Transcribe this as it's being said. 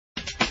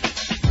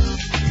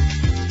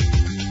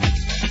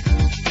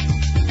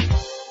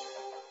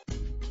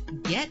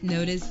get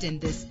noticed in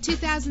this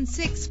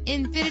 2006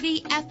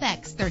 Infiniti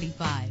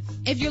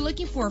FX35. If you're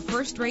looking for a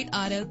first-rate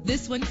auto,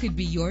 this one could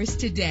be yours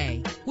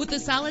today. With a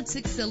solid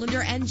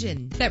 6-cylinder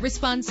engine that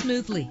responds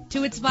smoothly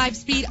to its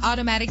 5-speed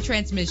automatic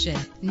transmission.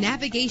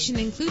 Navigation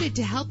included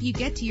to help you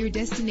get to your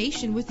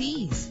destination with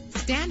ease.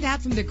 Stand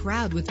out from the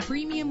crowd with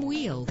premium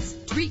wheels.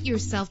 Treat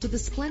yourself to the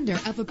splendor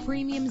of a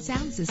premium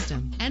sound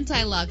system.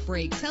 Anti-lock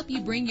brakes help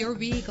you bring your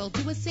vehicle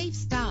to a safe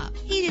stop.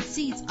 Heated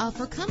seats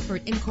offer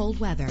comfort in cold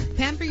weather.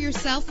 Pamper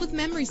yourself with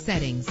memory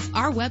settings.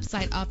 Our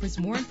website offers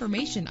more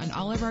information on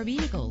all of our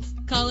vehicles.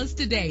 Call us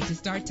today to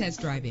start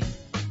test driving.